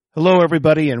Hello,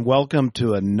 everybody, and welcome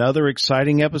to another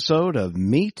exciting episode of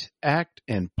Meet, Act,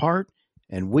 and Part.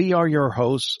 And we are your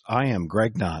hosts. I am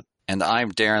Greg Knott. And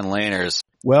I'm Darren Laners.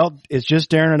 Well, it's just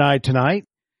Darren and I tonight,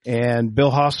 and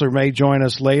Bill Hostler may join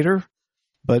us later.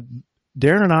 But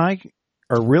Darren and I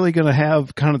are really going to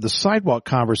have kind of the sidewalk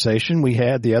conversation we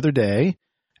had the other day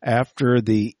after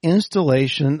the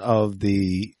installation of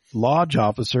the lodge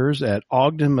officers at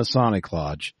Ogden Masonic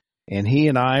Lodge. And he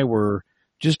and I were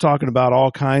just talking about all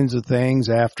kinds of things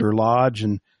after lodge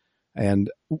and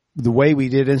the way we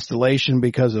did installation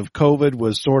because of COVID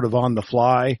was sort of on the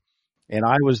fly, and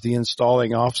I was the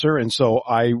installing officer. And so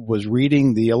I was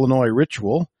reading the Illinois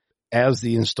ritual as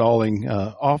the installing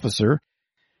officer.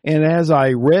 And as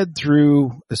I read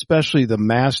through, especially the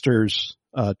master's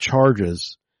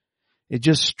charges, it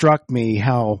just struck me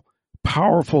how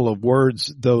powerful of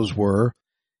words those were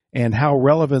and how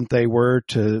relevant they were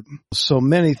to so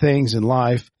many things in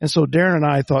life. And so Darren and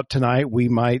I thought tonight we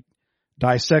might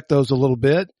dissect those a little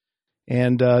bit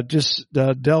and just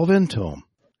delve into them.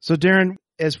 So Darren,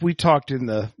 as we talked on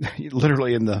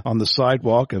the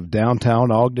sidewalk of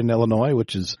downtown Ogden, Illinois,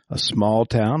 which is a small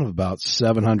town of about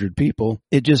 700 people,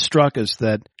 it just struck us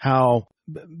that how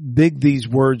big these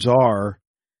words are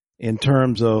in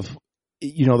terms of,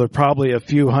 they're probably a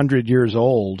few hundred years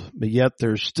old, but yet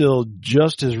they're still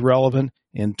just as relevant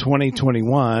in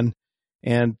 2021.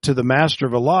 And to the master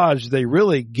of a lodge, they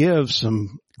really give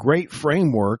some great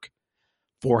framework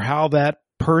for how that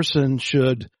person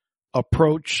should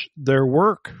approach their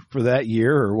work for that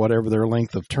year or whatever their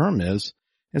length of term is.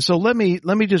 And so let me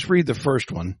just read the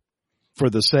first one for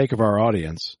the sake of our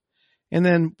audience. And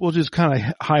then we'll just kind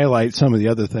of highlight some of the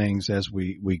other things as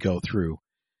we go through.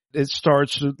 It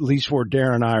starts, at least where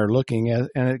Darren and I are looking at,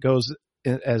 and it goes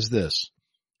as this.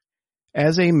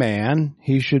 As a man,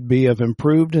 he should be of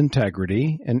improved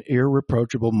integrity and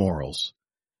irreproachable morals,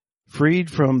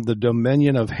 freed from the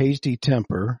dominion of hasty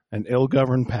temper and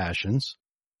ill-governed passions,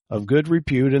 of good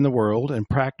repute in the world, and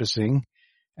practicing,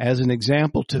 as an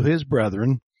example to his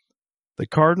brethren, the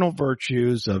cardinal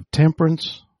virtues of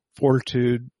temperance,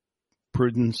 fortitude,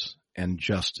 prudence, and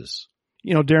justice.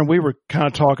 Darren, we were kind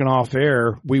of talking off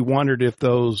air. We wondered if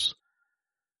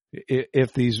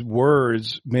these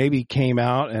words maybe came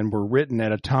out and were written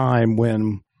at a time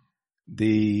when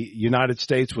the United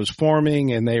States was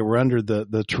forming and they were under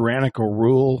the tyrannical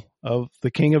rule of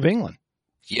the King of England.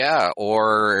 Yeah,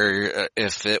 or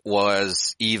if it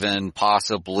was even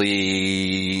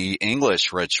possibly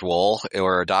English ritual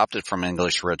or adopted from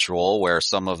English ritual, where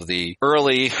some of the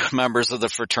early members of the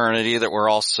fraternity that were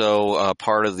also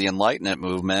part of the Enlightenment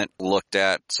movement looked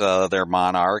at their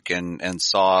monarch and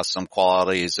saw some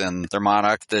qualities in their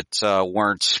monarch that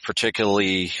weren't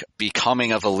particularly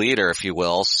becoming of a leader, if you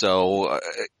will. So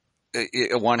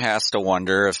one has to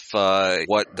wonder if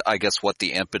what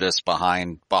the impetus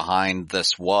behind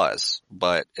this was.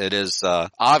 But it is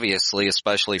obviously,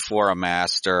 especially for a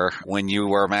master, when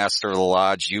you are a master of the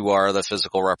lodge, you are the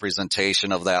physical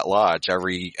representation of that lodge.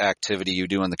 Every activity you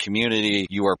do in the community,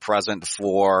 you are present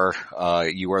for.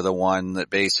 You are the one that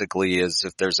basically is,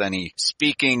 if there's any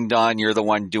speaking done, you're the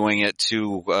one doing it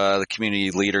to the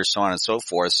community leaders, so on and so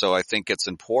forth. So I think it's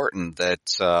important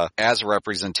that as a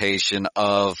representation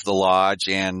of the lodge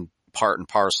and part and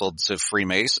parcel to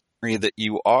Freemasonry, that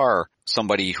you are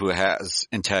somebody who has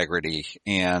integrity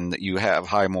and that you have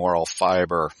high moral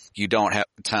fiber. You don't have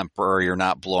temper. You're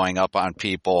not blowing up on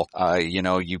people.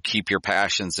 You keep your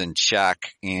passions in check,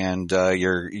 and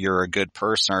you're a good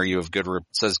person, or you have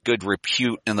good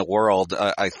repute in the world.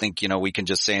 I think we can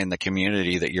just say in the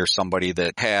community that you're somebody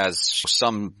that has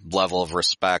some level of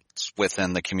respect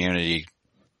within the community.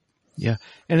 Yeah.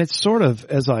 And it's sort of,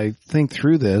 as I think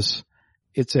through this,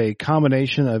 it's a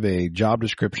combination of a job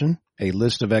description, a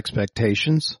list of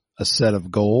expectations, a set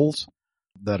of goals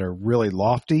that are really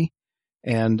lofty,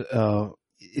 and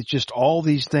it's just all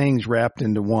these things wrapped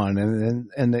into one.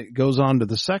 And it goes on to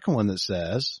the second one that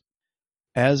says,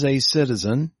 as a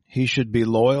citizen, he should be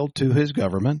loyal to his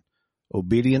government,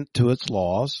 obedient to its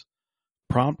laws,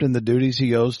 prompt in the duties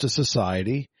he owes to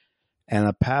society, and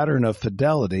a pattern of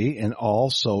fidelity in all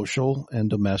social and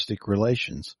domestic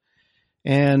relations.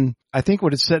 And I think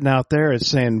what it's setting out there is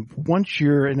saying, once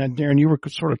you're, and Darren, you were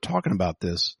sort of talking about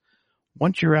this,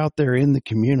 once you're out there in the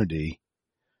community,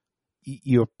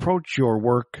 you approach your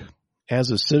work as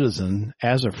a citizen,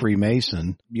 as a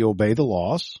Freemason, you obey the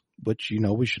laws, which,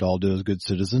 we should all do as good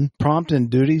citizens, prompt in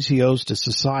duties he owes to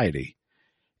society.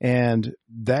 And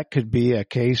that could be a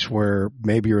case where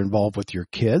maybe you're involved with your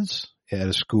kids at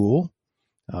a school.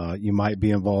 You might be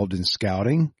involved in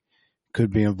scouting,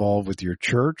 could be involved with your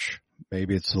church.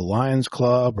 Maybe it's the Lions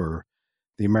Club or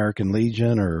the American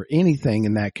Legion or anything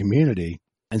in that community.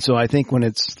 And so I think when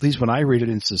it's, at least when I read it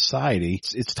in society,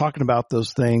 it's talking about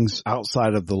those things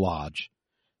outside of the lodge.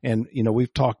 And,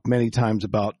 we've talked many times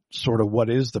about sort of what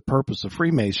is the purpose of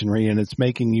Freemasonry, and it's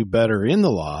making you better in the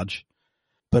lodge.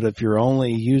 But if you're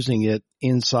only using it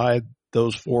inside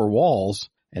those four walls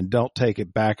and don't take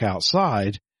it back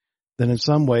outside, then in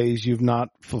some ways you've not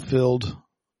fulfilled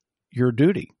your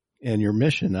duty and your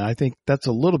mission. And I think that's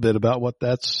a little bit about what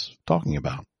that's talking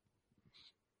about.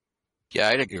 Yeah,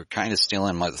 I think you're kind of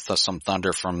stealing some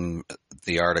thunder from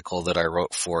the article that I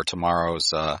wrote for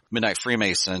tomorrow's Midnight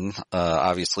Freemason.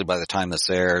 Obviously, by the time this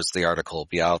airs, the article will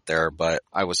be out there. But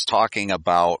I was talking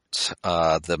about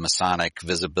the Masonic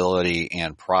Visibility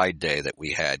and Pride Day that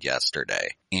we had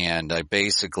yesterday. And I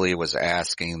basically was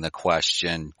asking the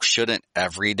question, shouldn't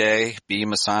every day be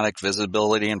Masonic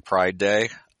Visibility and Pride Day?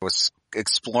 I was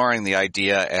exploring the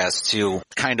idea as to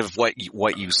kind of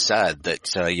what you said,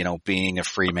 that, being a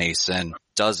Freemason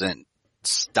doesn't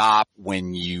stop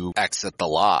when you exit the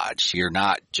lodge. You're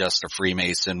not just a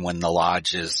Freemason when the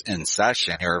lodge is in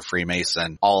session. You're a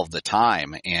Freemason all of the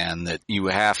time, and that you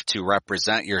have to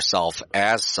represent yourself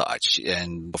as such.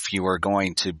 And if you are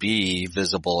going to be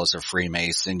visible as a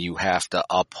Freemason, you have to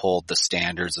uphold the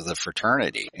standards of the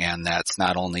fraternity. And that's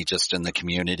not only just in the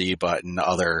community, but in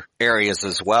other areas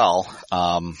as well.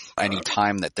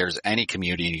 Anytime that there's any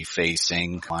community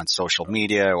facing on social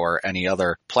media or any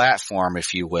other platform,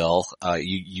 if you will,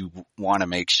 you want to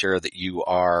make sure that you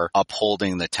are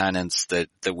upholding the tenets that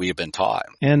we have been taught.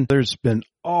 And there's been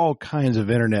all kinds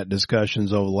of internet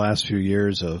discussions over the last few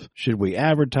years of, should we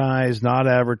advertise, not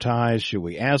advertise? Should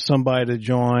we ask somebody to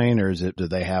join, or do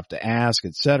they have to ask,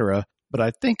 etc.? But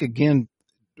I think, again,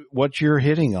 what you're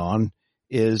hitting on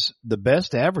is the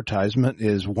best advertisement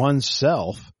is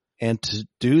oneself, and to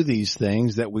do these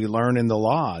things that we learn in the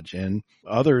lodge, and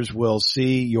others will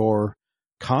see your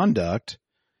conduct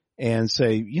and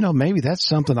say, maybe that's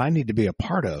something I need to be a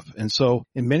part of. And so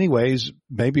in many ways,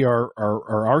 maybe our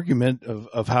argument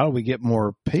of how do we get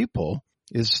more people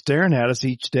is staring at us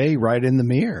each day right in the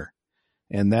mirror.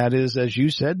 And that is, as you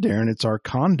said, Darren, it's our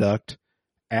conduct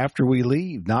after we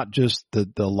leave, not just the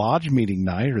lodge meeting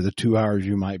night or the 2 hours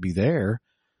you might be there,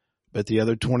 but the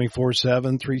other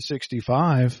 24/7,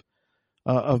 365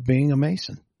 of being a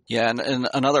Mason. Yeah, and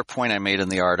another point I made in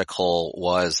the article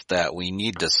was that we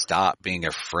need to stop being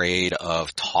afraid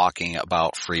of talking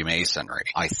about Freemasonry.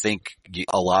 I think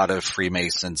a lot of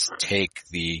Freemasons take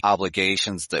the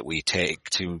obligations that we take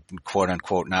to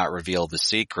quote-unquote not reveal the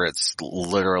secrets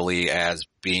literally as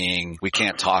being, we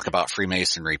can't talk about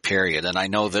Freemasonry, period. And I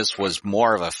know this was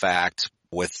more of a fact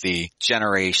with the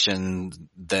generation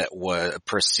that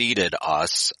preceded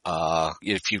us.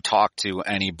 If you talk to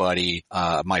anybody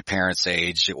my parents'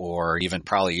 age, or even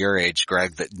probably your age,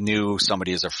 Greg, that knew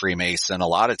somebody as a Freemason, a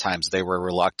lot of times they were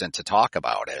reluctant to talk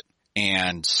about it.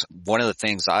 And one of the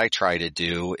things I try to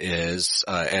do is,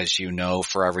 as you know,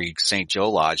 for every St. Joe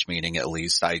Lodge meeting at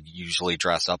least, I usually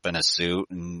dress up in a suit.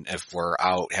 And if we're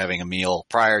out having a meal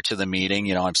prior to the meeting,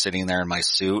 I'm sitting there in my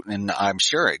suit, and I'm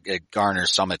sure it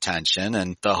garners some attention.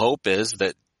 And the hope is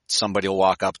that somebody will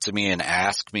walk up to me and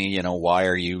ask me, why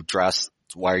are you dressed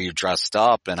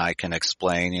up? And I can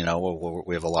explain,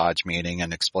 we have a lodge meeting,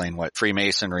 and explain what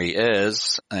Freemasonry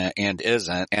is and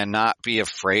isn't, and not be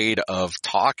afraid of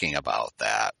talking about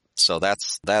that. So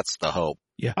that's the hope.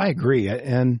 Yeah, I agree.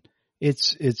 And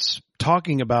it's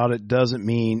talking about it doesn't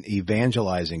mean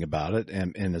evangelizing about it,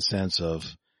 and in a sense of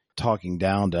talking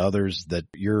down to others that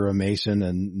you're a Mason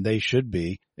and they should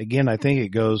be. Again, I think it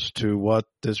goes to what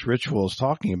this ritual is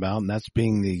talking about, and that's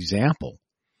being the example.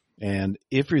 And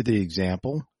if you're the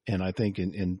example, and I think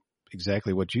in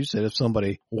exactly what you said, if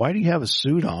somebody, why do you have a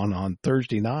suit on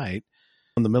Thursday night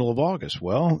in the middle of August?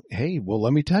 Well,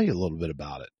 let me tell you a little bit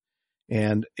about it.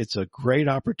 And it's a great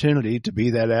opportunity to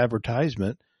be that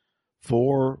advertisement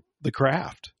for the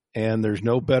craft. And there's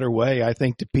no better way, I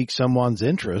think, to pique someone's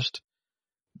interest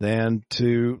than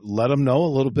to let them know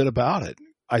a little bit about it.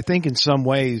 I think in some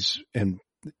ways, and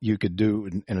you could do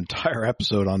an entire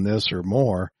episode on this or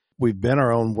more, we've been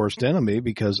our own worst enemy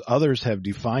because others have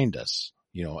defined us,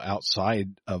 outside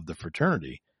of the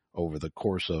fraternity over the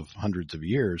course of hundreds of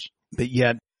years. But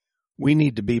yet we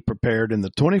need to be prepared in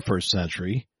the 21st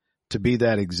century to be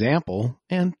that example,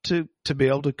 and to be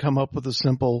able to come up with a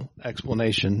simple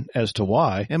explanation as to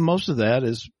why. And most of that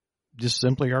is just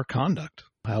simply our conduct,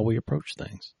 how we approach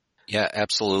things. Yeah,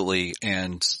 absolutely.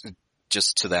 And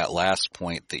just to that last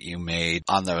point that you made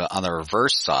on the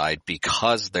reverse side,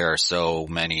 because there are so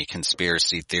many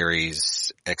conspiracy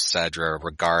theories, etc.,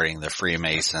 regarding the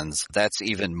Freemasons, that's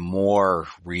even more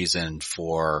reason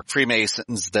for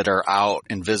Freemasons that are out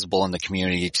and visible in the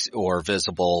community, or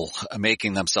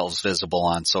making themselves visible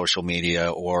on social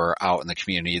media or out in the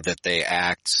community, that they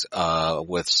act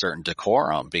with certain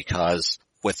decorum, because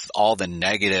with all the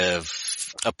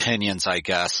negative opinions, I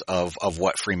guess, of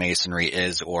what Freemasonry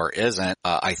is or isn't,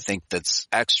 I think that's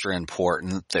extra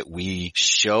important that we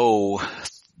show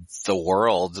the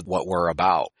world what we're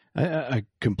about. I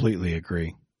completely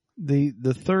agree.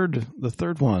 The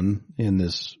third one in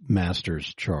this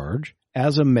master's charge: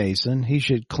 as a Mason, he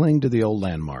should cling to the old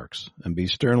landmarks and be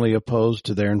sternly opposed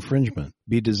to their infringement,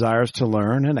 be desirous to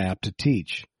learn and apt to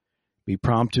teach, be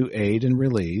prompt to aid and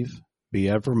relieve, be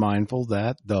ever mindful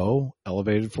that, though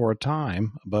elevated for a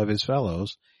time above his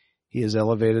fellows, he is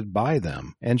elevated by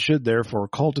them, and should therefore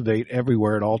cultivate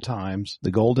everywhere at all times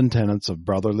the golden tenets of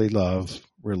brotherly love,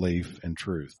 relief, and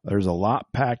truth. There's a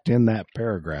lot packed in that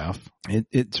paragraph.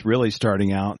 It's really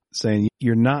starting out saying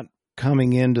you're not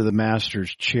coming into the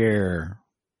master's chair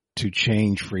to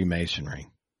change Freemasonry.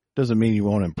 Doesn't mean you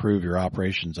won't improve your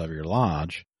operations of your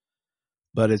lodge,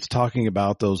 but it's talking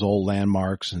about those old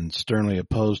landmarks and sternly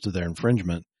opposed to their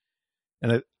infringement.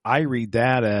 And I read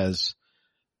that as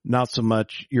not so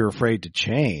much you're afraid to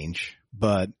change,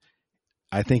 but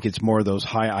I think it's more those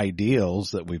high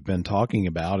ideals that we've been talking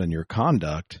about in your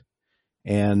conduct,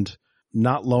 and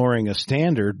not lowering a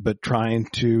standard, but trying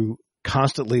to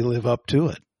constantly live up to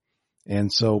it.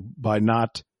 And so by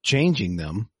not changing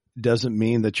them doesn't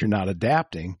mean that you're not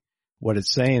adapting. What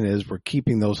it's saying is we're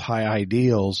keeping those high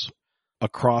ideals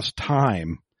across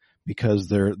time because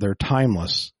they're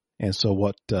timeless. And so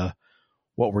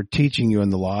what we're teaching you in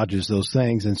the lodge is those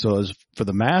things. And so as for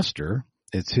the master,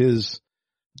 it's his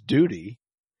duty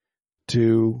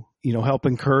to, help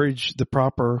encourage the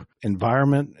proper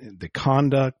environment, the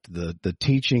conduct, the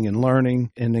teaching and learning,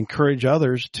 and encourage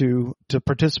others to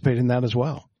participate in that as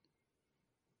well.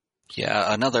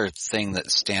 Yeah, another thing that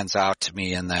stands out to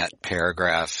me in that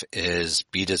paragraph is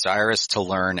be desirous to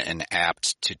learn and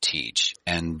apt to teach.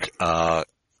 And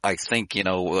I think, an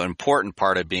important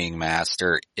part of being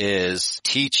master is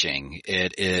teaching.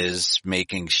 It is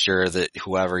making sure that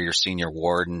whoever your senior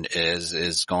warden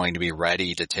is going to be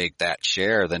ready to take that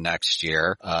chair the next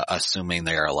year, assuming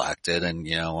they are elected. And,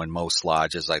 in most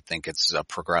lodges, I think it's a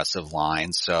progressive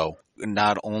line. So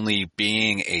not only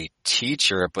being a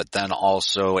teacher, but then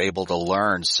also able to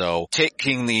learn. So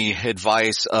taking the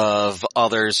advice of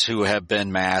others who have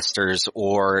been masters,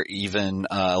 or even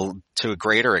to a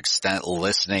greater extent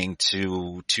listening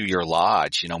to your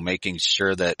lodge, making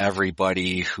sure that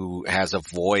everybody who has a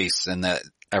voice and that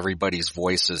everybody's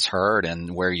voice is heard,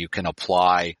 and where you can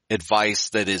apply advice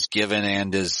that is given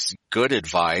and is good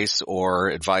advice, or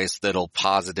advice that'll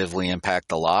positively impact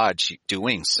the lodge,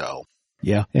 doing so.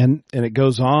 Yeah. And it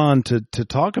goes on to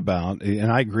talk about,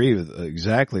 and I agree with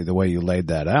exactly the way you laid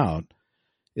that out,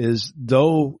 is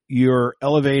though you're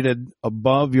elevated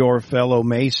above your fellow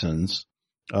Masons,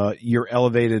 you're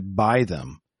elevated by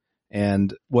them.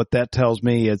 And what that tells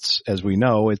me, it's, as we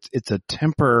know, it's a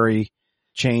temporary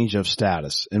change of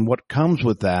status. And what comes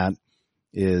with that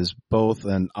is both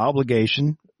an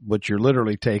obligation, which you're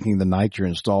literally taking the night you're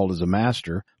installed as a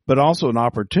master, but also an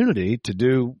opportunity to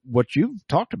do what you've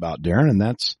talked about, Darren, and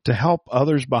that's to help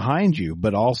others behind you,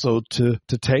 but also to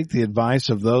take the advice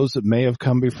of those that may have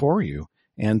come before you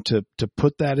and to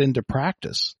put that into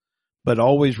practice. But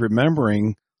always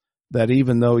remembering that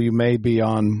even though you may be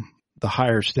on the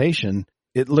higher station,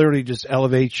 it literally just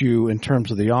elevates you in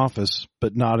terms of the office,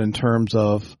 but not in terms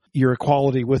of your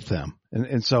equality with them.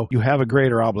 And so you have a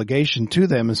greater obligation to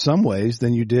them in some ways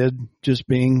than you did just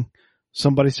being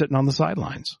somebody sitting on the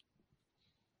sidelines.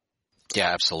 Yeah,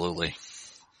 absolutely.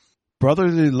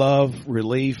 Brotherly love,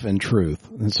 relief, and truth.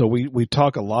 And so we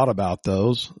talk a lot about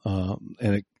those,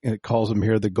 and it calls them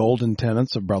here the golden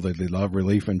tenets of brotherly love,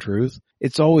 relief, and truth.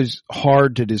 It's always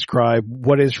hard to describe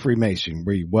what is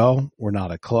Freemasonry. Well, we're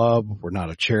not a club, we're not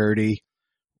a charity,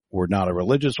 we're not a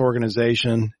religious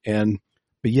organization,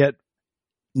 but yet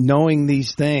knowing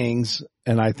these things,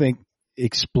 and I think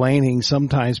explaining,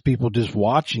 sometimes people just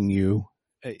watching you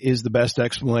is the best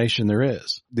explanation there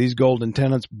is. These golden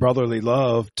tenets, brotherly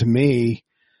love, to me,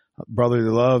 brotherly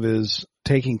love is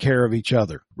taking care of each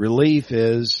other. Relief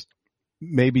is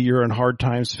maybe you're in hard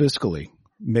times fiscally.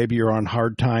 Maybe you're on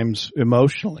hard times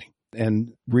emotionally,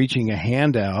 and reaching a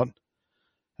hand out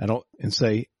and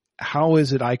say, how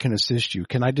is it I can assist you?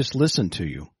 Can I just listen to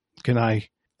you? Can I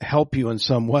help you in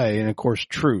some way? And of course,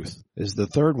 truth is the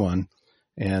third one.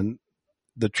 And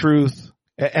the truth,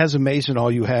 as a Mason,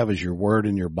 all you have is your word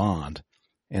and your bond.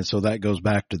 And so that goes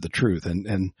back to the truth.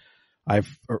 And I've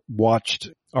watched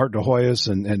Art de Hoyos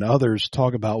and others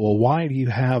talk about, well, why do you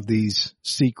have these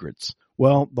secrets?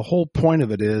 Well, the whole point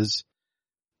of it is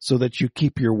so that you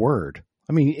keep your word.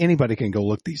 I mean, anybody can go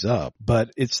look these up,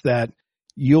 but it's that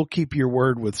you'll keep your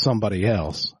word with somebody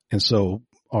else. And so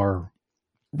our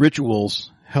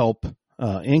rituals help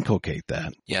inculcate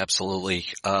that. Yeah, absolutely.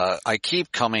 I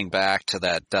keep coming back to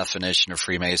that definition of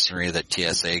Freemasonry that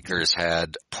T.S. Akers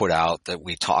had put out that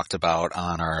we talked about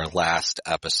on our last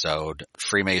episode.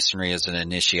 Freemasonry is an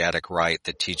initiatic rite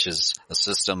that teaches a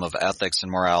system of ethics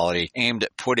and morality aimed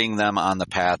at putting them on the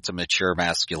path to mature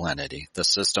masculinity. The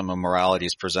system of morality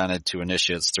is presented to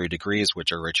initiates 3 degrees,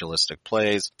 which are ritualistic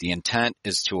plays. The intent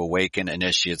is to awaken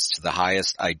initiates to the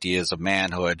highest ideas of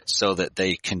manhood so that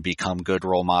they can become good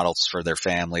role models for their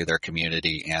family, their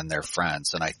community, and their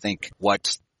friends. And I think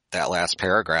what that last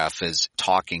paragraph is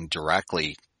talking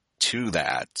directly to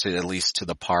that, to at least to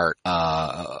the part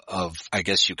of, I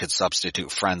guess you could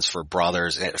substitute friends for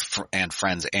brothers and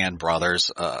friends and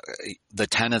brothers. The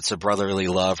tenets of brotherly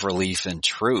love, relief, and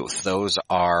truth, those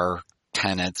are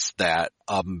tenets that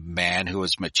a man who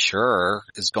is mature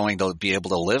is going to be able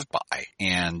to live by.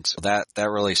 And that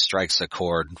really strikes a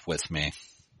chord with me.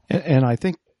 And I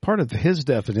think part of his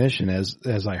definition,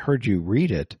 as I heard you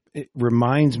read it, it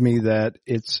reminds me that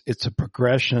it's a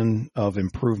progression of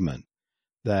improvement.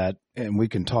 That, and we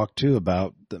can talk too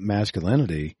about the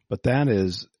masculinity, but that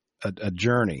is a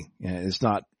journey. And it's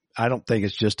not, I don't think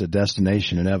it's just a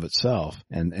destination in of itself.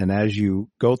 And as you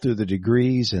go through the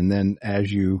degrees, and then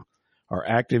as you are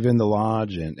active in the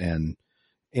lodge and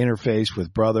interface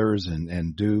with brothers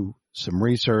and do some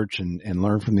research and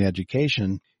learn from the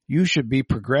education, you should be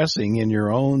progressing in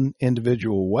your own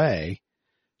individual way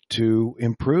to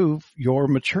improve your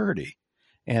maturity.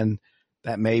 And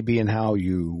that may be in how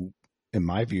you, in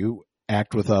my view,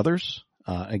 act with others.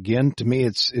 Again, to me,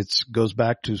 it's goes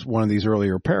back to one of these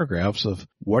earlier paragraphs of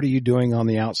what are you doing on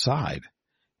the outside?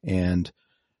 And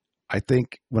I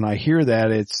think when I hear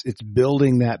that, it's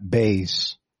building that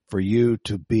base for you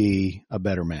to be a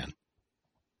better man.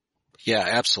 Yeah,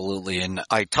 absolutely. And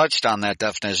I touched on that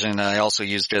definition, and I also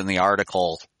used it in the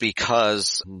article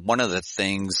because one of the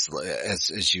things,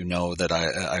 as you know, that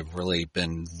I've really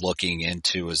been looking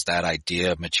into is that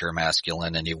idea of mature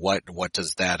masculinity. What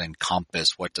does that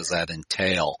encompass? What does that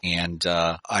entail? And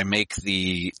I make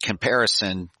the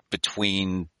comparison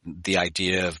between the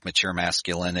idea of mature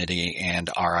masculinity and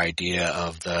our idea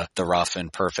of the rough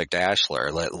and perfect ashlar.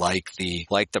 Like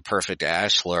the perfect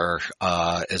ashlar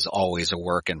is always a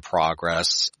work in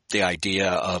progress. The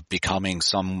idea of becoming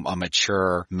a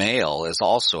mature male is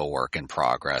also a work in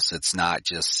progress. It's not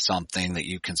just something that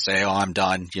you can say, "Oh, I'm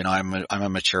done. You know, I'm a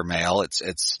mature male."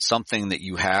 It's something that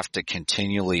you have to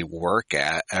continually work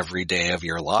at every day of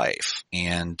your life.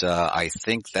 And I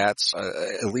think that's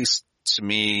at least to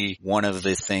me, one of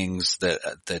the things that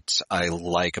I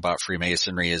like about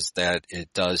Freemasonry is that it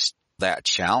does that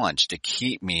challenge to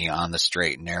keep me on the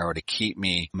straight and narrow, to keep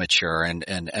me mature. And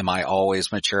am I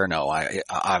always mature? No,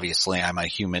 obviously I'm a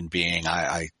human being.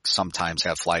 I sometimes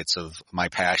have flights of my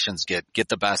passions get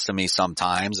the best of me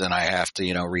sometimes, and I have to,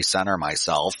 recenter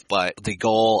myself. But the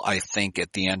goal, I think,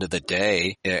 at the end of the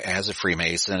day, as a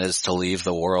Freemason, is to leave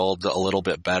the world a little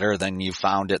bit better than you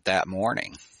found it that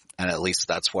morning. And at least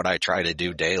that's what I try to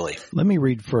do daily. Let me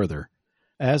read further.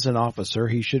 As an officer,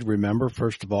 he should remember,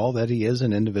 first of all, that he is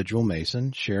an individual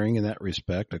Mason, sharing in that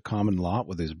respect a common lot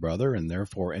with his brother and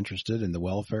therefore interested in the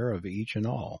welfare of each and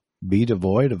all. Be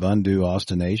devoid of undue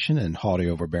ostentation and haughty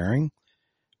overbearing.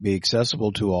 Be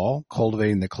accessible to all,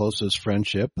 cultivating the closest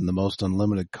friendship and the most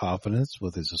unlimited confidence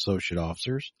with his associate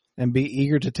officers. And be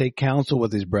eager to take counsel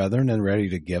with his brethren and ready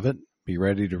to give it. Be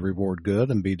ready to reward good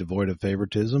and be devoid of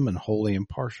favoritism and wholly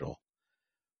impartial.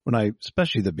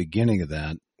 Especially the beginning of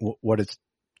that,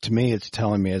 to me, it's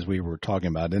telling me, as we were talking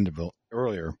about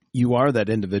earlier, you are that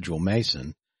individual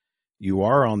Mason. You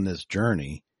are on this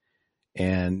journey,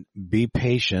 and be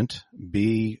patient,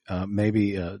 be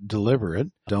deliberate.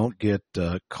 Don't get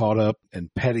caught up in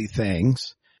petty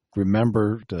things.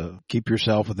 Remember to keep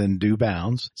yourself within due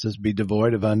bounds. It says be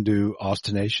devoid of undue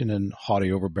ostentation and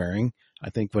haughty overbearing. I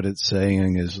think what it's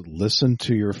saying is listen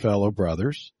to your fellow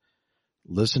brothers,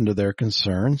 listen to their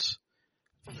concerns,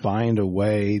 find a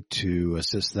way to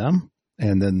assist them,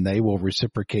 and then they will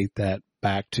reciprocate that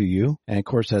back to you. And of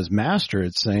course, as master,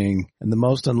 it's saying, and the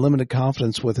most unlimited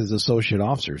confidence with his associate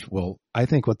officers. Well, I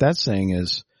think what that's saying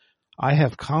is, I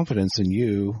have confidence in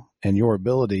you and your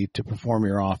ability to perform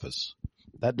your office.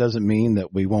 That doesn't mean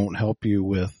that we won't help you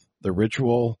with the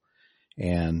ritual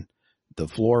and the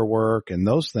floor work and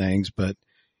those things, but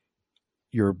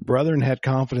your brethren had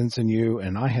confidence in you,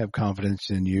 and I have confidence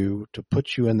in you to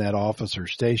put you in that office or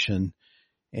station,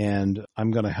 and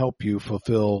I'm going to help you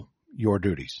fulfill your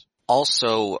duties.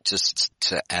 Also, just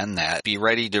to end that, be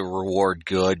ready to reward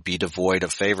good, be devoid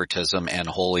of favoritism, and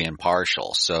wholly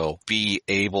impartial. So be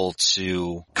able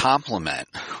to compliment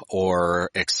or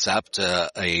accept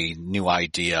a new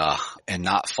idea and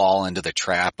not fall into the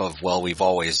trap of, well, we've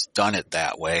always done it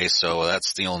that way, so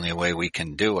that's the only way we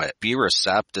can do it. Be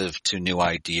receptive to new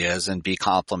ideas and be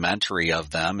complimentary of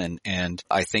them. And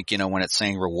I think, when it's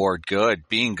saying reward good,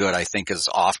 being good, I think, is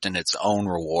often its own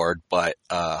reward, but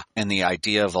and the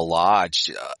idea of a lodge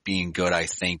being good, I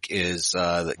think, is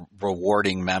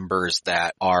rewarding members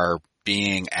that are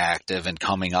being active and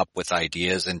coming up with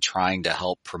ideas and trying to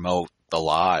help promote the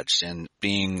lodge. And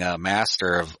being a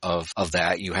master of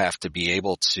that, you have to be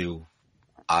able to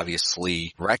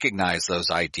obviously recognize those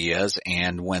ideas,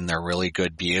 and when they're really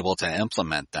good, be able to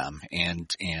implement them.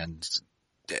 And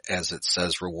as it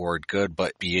says, reward good,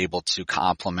 but be able to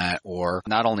compliment, or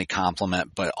not only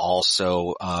compliment, but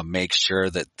also make sure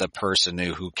that the person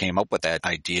who came up with that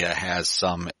idea has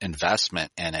some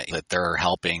investment in it, that they're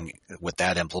helping with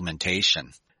that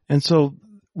implementation. And so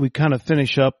we kind of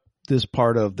finish up this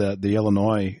part of the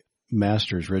Illinois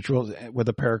Master's Ritual with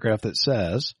a paragraph that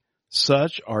says,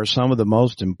 such are some of the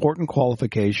most important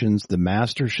qualifications the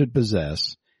master should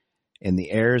possess and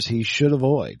the errors he should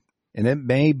avoid. And it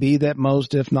may be that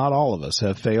most, if not all of us,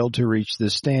 have failed to reach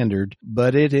this standard,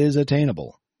 but it is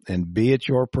attainable. And be it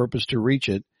your purpose to reach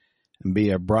it, and be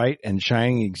a bright and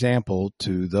shining example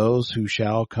to those who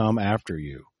shall come after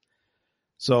you.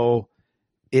 So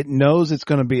it knows it's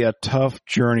going to be a tough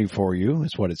journey for you,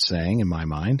 is what it's saying in my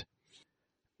mind.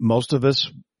 Most of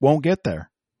us won't get there,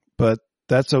 but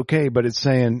that's okay. But it's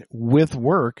saying with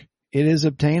work, it is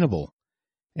obtainable.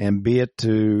 And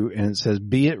it says,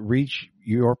 be it reach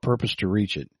your purpose to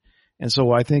reach it. And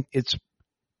so I think it's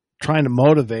trying to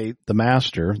motivate the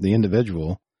master, the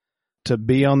individual, to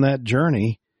be on that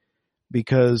journey,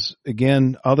 because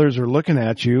again, others are looking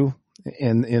at you,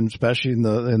 and especially in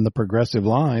the progressive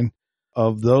line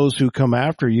of those who come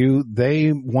after you,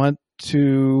 they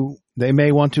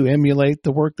may want to emulate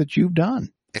the work that you've done.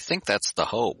 I think that's the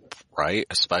hope, right?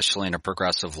 Especially in a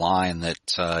progressive line,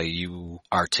 that you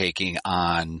are taking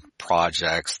on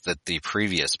projects that the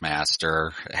previous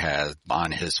master had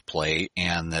on his plate,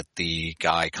 and that the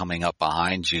guy coming up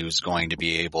behind you is going to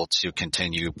be able to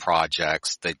continue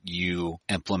projects that you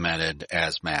implemented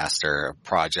as master,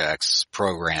 projects,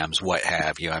 programs, what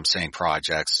have you. I'm saying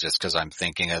projects just because I'm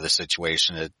thinking of the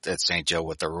situation at St. Joe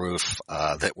with the roof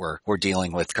that we're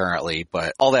dealing with currently.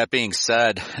 But all that being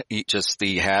said, just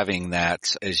having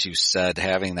that, as you said,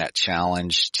 having that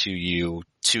challenge to you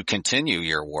to continue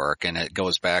your work. And it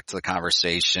goes back to the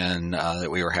conversation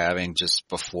that we were having just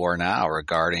before now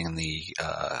regarding the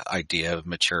idea of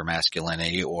mature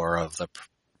masculinity, or of the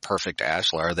perfect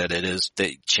ashlar,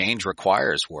 that change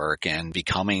requires work, and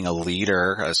becoming a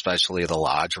leader, especially the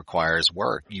lodge, requires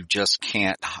work. You just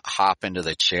can't hop into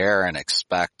the chair and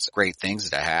expect great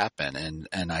things to happen.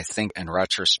 And I think in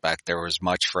retrospect, there was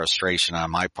much frustration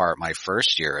on my part my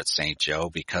first year at St.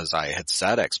 Joe, because I had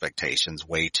set expectations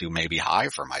way too maybe high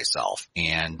for myself.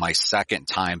 And my second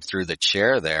time through the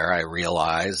chair there, I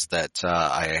realized that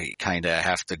I kind of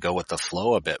have to go with the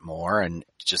flow a bit more and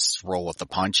just roll with the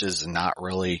punches, and not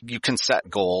really, you can set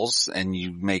goals, and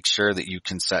you make sure that you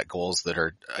can set goals that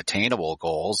are attainable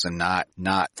goals, and not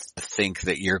think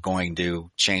that you're going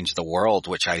to change the world,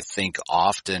 which I think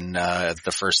often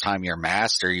the first time you're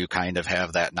master, you kind of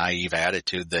have that naive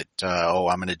attitude that,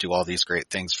 I'm going to do all these great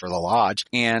things for the lodge.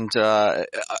 And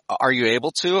are you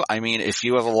able to? I mean, if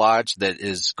you have a lodge that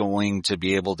is going to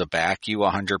be able to back you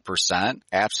 100%,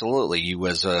 absolutely, you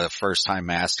as a first time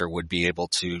master would be able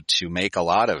to make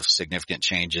a lot of significant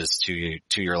changes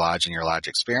to your lodge and your lodge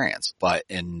experience. But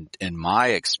in my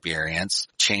experience,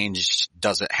 change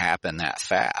doesn't happen that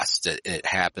fast. It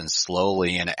happens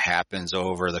slowly, and it happens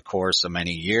over the course of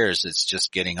many years. It's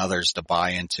just getting others to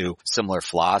buy into similar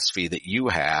philosophy that you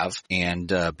have,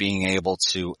 and being able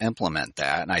to implement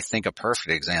that. And I think a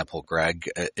perfect example, Greg,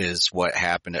 is what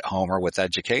happened at Homer with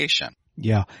education.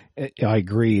 Yeah, I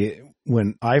agree.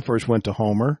 When I first went to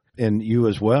Homer, and you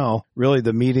as well, really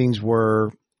the meetings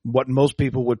were what most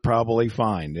people would probably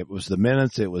find. It was the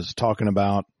minutes. It was talking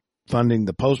about funding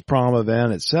the post-prom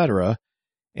event, et cetera.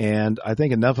 And I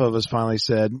think enough of us finally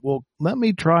said, well, let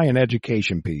me try an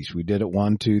education piece. We did it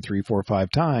 1, 2, 3, 4, 5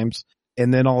 times.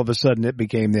 And then all of a sudden it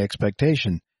became the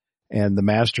expectation. And the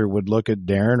master would look at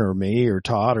Darren or me or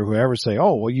Todd or whoever, say,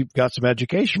 "Oh, well, you've got some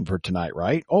education for tonight,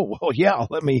 right? Oh, well, yeah,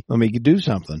 let me do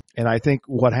something." And I think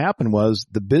what happened was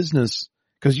the business,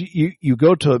 because you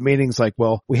go to meetings like,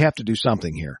 well, we have to do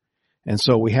something here. And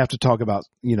so we have to talk about,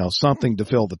 something to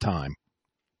fill the time.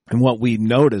 And what we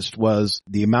noticed was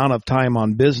the amount of time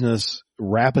on business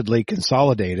rapidly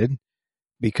consolidated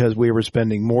because we were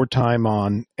spending more time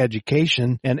on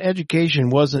education. And education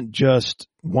wasn't just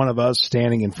one of us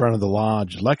standing in front of the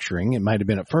lodge lecturing. It might have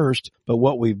been at first, but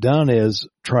what we've done is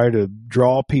try to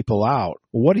draw people out.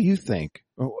 What do you think?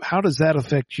 How does that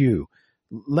affect you?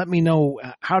 Let me know,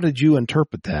 how did you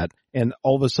interpret that? And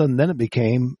all of a sudden then it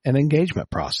became an engagement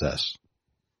process.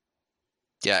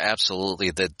 Yeah, absolutely.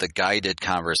 The guided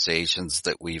conversations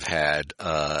that we've had,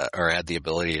 or had the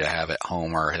ability to have at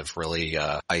Homer have really,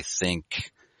 I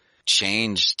think,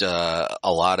 changed a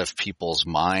lot of people's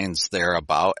minds there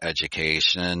about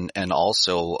education, and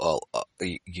also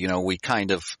we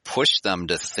kind of push them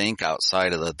to think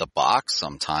outside of the box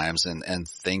sometimes and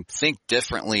think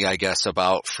differently, I guess,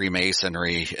 about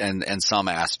Freemasonry and some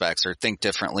aspects, or think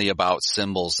differently about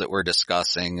symbols that we're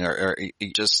discussing, or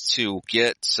just to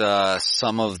get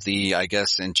some of the, I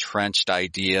guess, entrenched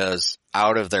ideas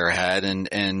out of their head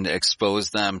and expose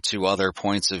them to other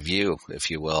points of view, if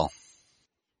you will.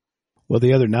 Well,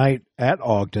 the other night at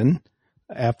Ogden,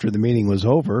 after the meeting was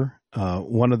over,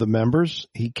 one of the members,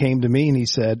 he came to me and he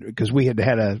said, because we had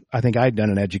I think I'd done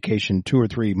an education 2 or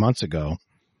 3 months ago.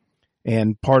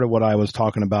 And part of what I was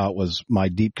talking about was my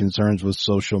deep concerns with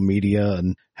social media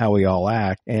and how we all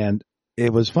act. And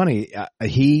it was funny.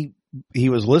 He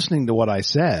was listening to what I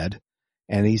said,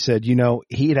 and he said,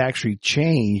 he had actually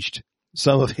changed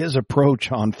some of his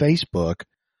approach on Facebook.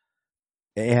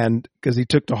 And because he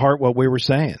took to heart what we were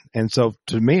saying. And so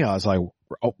to me, I was like,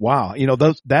 oh, wow,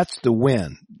 that's the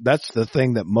win. That's the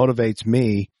thing that motivates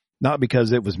me, not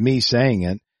because it was me saying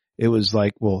it. It was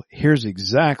like, well, here's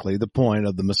exactly the point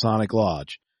of the Masonic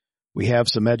Lodge. We have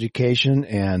some education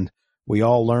and we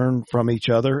all learn from each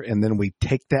other. And then we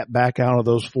take that back out of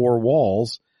those 4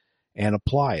 walls and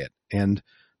apply it. And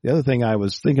the other thing I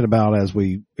was thinking about as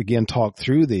we again talk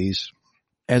through these,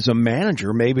 as a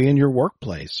manager, maybe in your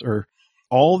workplace, or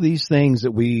all these things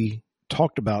that we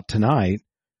talked about tonight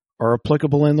are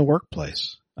applicable in the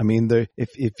workplace. I mean,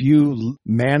 if you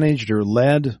managed or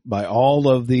led by all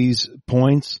of these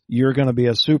points, you're going to be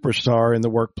a superstar in the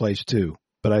workplace too.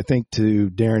 But I think, to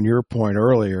Darren, your point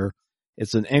earlier,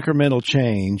 it's an incremental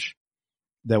change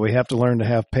that we have to learn to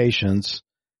have patience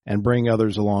and bring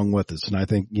others along with us. And I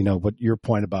think, what your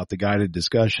point about the guided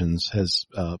discussions has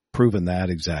proven that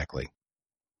exactly.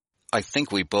 I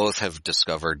think we both have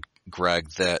discovered, Greg,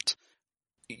 that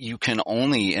you can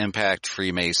only impact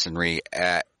Freemasonry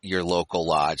at your local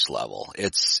lodge level.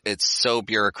 It's so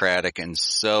bureaucratic and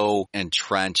so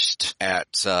entrenched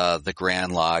at the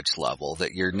Grand Lodge level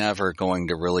that you're never going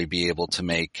to really be able to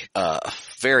make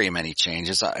very many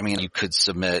changes. I mean, you could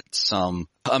submit some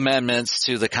amendments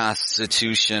to the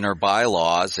Constitution or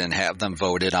bylaws and have them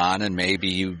voted on, and maybe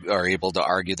you are able to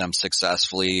argue them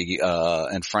successfully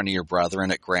in front of your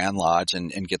brethren at Grand Lodge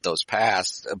and get those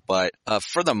passed. But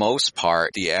for the most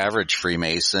part, the average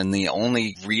Freemason, the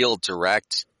only real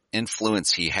direct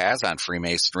influence he has on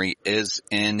Freemasonry is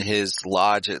in his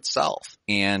lodge itself.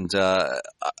 And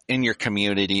in your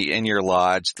community, in your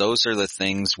lodge, those are the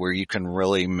things where you can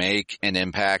really make an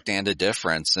impact and a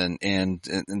difference. And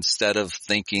instead of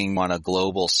thinking on a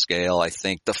global scale, I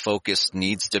think the focus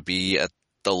needs to be at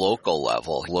the local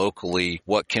level. Locally,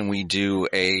 what can we do,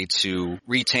 to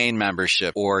retain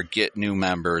membership or get new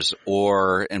members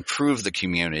or improve the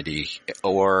community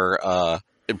or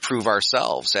improve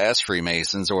ourselves as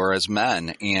Freemasons or as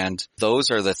men? And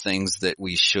those are the things that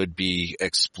we should be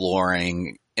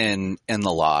exploring in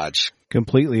the lodge.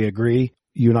 Completely agree.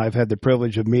 You and I have had the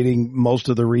privilege of meeting most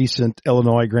of the recent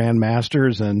Illinois Grand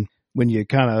Masters, and when you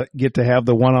kind of get to have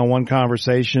the one-on-one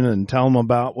conversation and tell them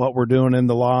about what we're doing in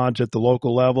the lodge at the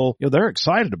local level, they're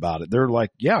excited about it. They're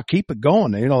like, yeah, keep it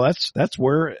going. That's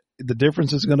where the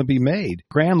difference is going to be made.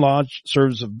 Grand Lodge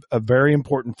serves a very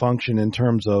important function in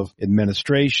terms of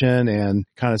administration and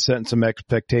kind of setting some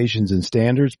expectations and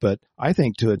standards. But I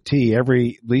think to a T, at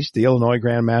least the Illinois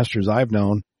Grand Masters I've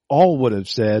known, all would have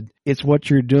said, it's what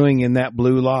you're doing in that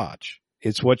Blue Lodge.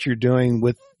 It's what you're doing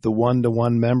with the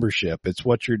one-to-one membership. It's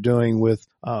what you're doing with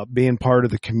being part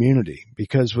of the community.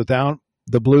 Because without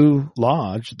the Blue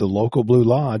Lodge, the local Blue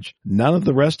Lodge, none of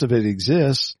the rest of it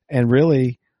exists. And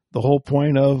really, the whole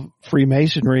point of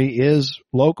Freemasonry is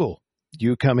local.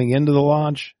 You coming into the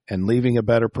lodge and leaving a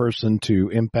better person to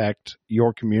impact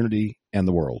your community and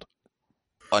the world.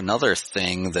 Another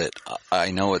thing that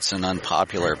I know it's an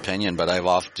unpopular opinion, but I've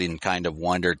often kind of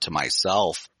wondered to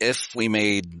myself, if we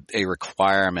made a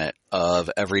requirement of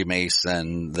every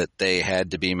Mason that they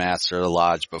had to be Master of the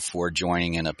Lodge before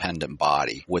joining an appendant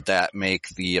body, would that make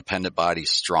the appendant body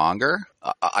stronger?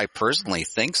 I personally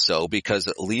think so, because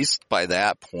at least by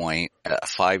that point,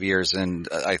 5 years in,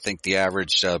 I think the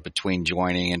average between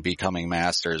joining and becoming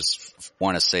masters,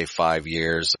 want to say 5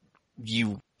 years,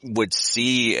 you would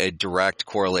see a direct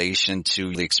correlation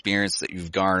to the experience that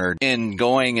you've garnered in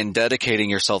going and dedicating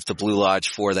yourself to Blue Lodge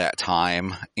for that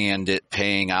time, and it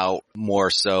paying out more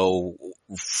so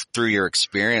through your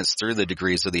experience through the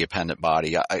degrees of the appendant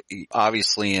body.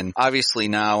 Obviously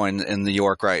now in the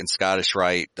York Rite and Scottish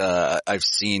Rite, I've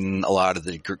seen a lot of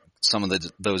some of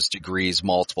those degrees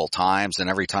multiple times, and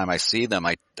every time I see them,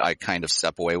 I kind of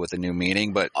step away with a new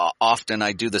meaning. But often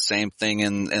I do the same thing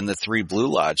in the 3 Blue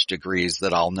Lodge degrees,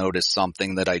 that I'll notice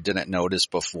something that I didn't notice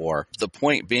before. The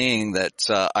point being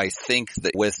that I think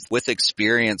that with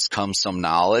experience comes some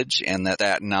knowledge, and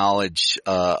that knowledge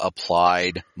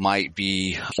applied might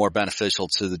be more beneficial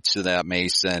to that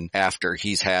Mason after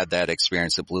he's had that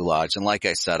experience at Blue Lodge. And like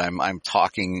I said, I'm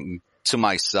talking to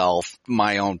myself,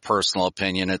 my own personal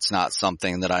opinion. It's not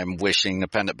something that I'm wishing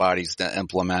appendant bodies to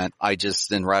implement. I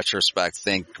just, in retrospect,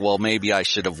 think, well, maybe I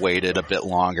should have waited a bit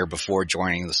longer before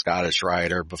joining the Scottish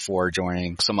Rite or before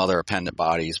joining some other appendant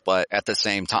bodies. But at the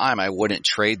same time, I wouldn't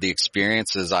trade the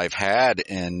experiences I've had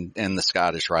in the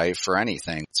Scottish Rite for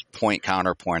anything. It's point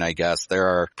counterpoint, I guess. There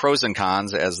are pros and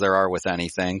cons, as there are with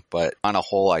anything, but on a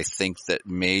whole, I think that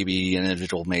maybe an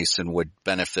individual Mason would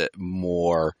benefit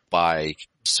more by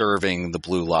serving the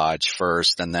Blue Lodge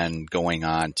first and then going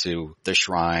on to the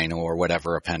Shrine or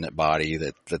whatever appendant body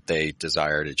that they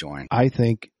desire to join. I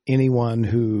think anyone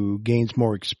who gains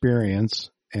more experience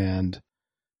and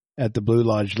at the Blue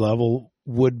Lodge level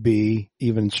would be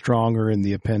even stronger in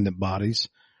the appendant bodies.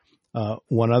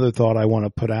 One other thought I want to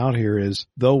put out here is,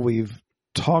 though we've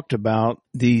talked about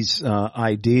these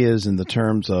ideas in the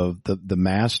terms of the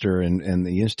master and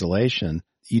the installation,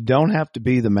 you don't have to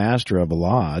be the master of a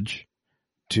lodge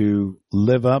to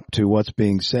live up to what's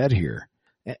being said here.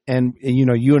 And, you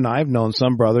know, you and I have known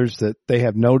some brothers that they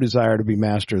have no desire to be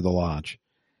master of the lodge,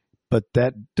 but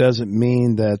that doesn't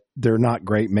mean that they're not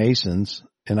great Masons.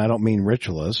 And I don't mean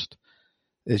ritualist.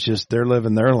 It's just they're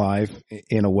living their life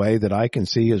in a way that I can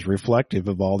see is reflective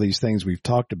of all these things we've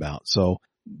talked about. So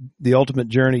the ultimate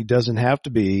journey doesn't have to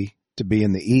be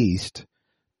in the East.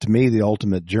 To me, the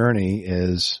ultimate journey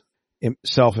is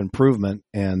self-improvement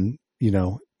and, you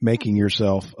know, making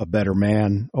yourself a better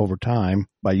man over time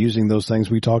by using those things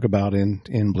we talk about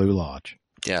in Blue Lodge.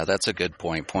 Yeah, that's a good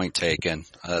point. Point taken.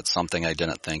 That's something I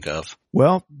didn't think of.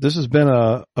 Well, this has been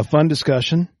a fun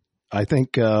discussion. I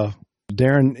think,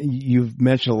 Darren, you've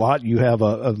mentioned a lot. You have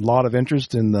a lot of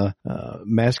interest in the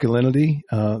masculinity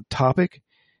topic,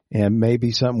 and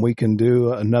maybe something we can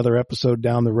do another episode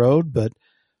down the road. But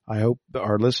I hope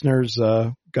our listeners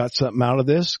got something out of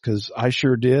this, because I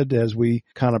sure did as we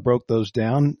kind of broke those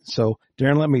down. So,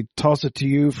 Darren, let me toss it to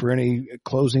you for any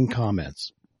closing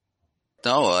comments.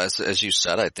 No, as you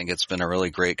said, I think it's been a really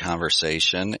great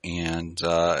conversation and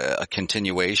a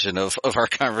continuation of our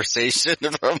conversation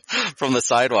from the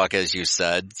sidewalk, as you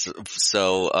said.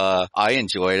 So I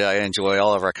enjoyed it. I enjoy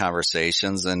all of our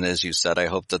conversations, and as you said, I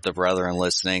hope that the brethren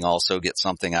listening also get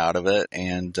something out of it,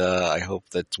 and I hope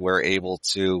that we're able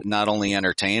to not only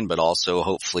entertain but also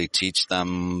hopefully teach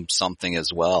them something as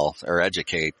well, or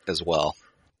educate as well.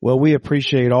 Well, we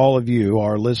appreciate all of you,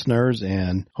 our listeners,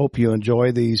 and hope you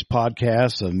enjoy these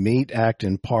podcasts of Meet, Act,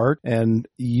 and Part. And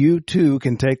you too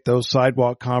can take those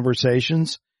sidewalk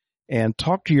conversations and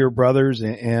talk to your brothers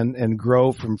and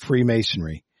grow from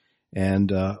Freemasonry.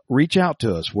 And reach out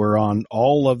to us. We're on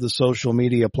all of the social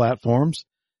media platforms.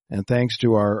 And thanks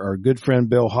to our good friend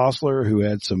Bill Hostler, who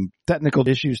had some technical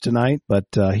issues tonight, but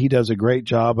he does a great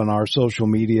job on our social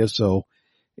media. So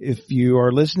if you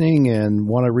are listening and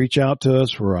want to reach out to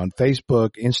us, we're on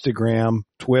Facebook, Instagram,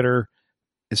 Twitter,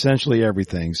 essentially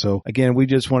everything. So again, we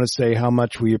just want to say how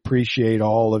much we appreciate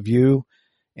all of you,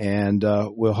 and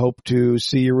we'll hope to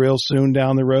see you real soon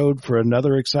down the road for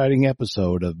another exciting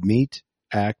episode of Meet,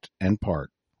 Act, and Part.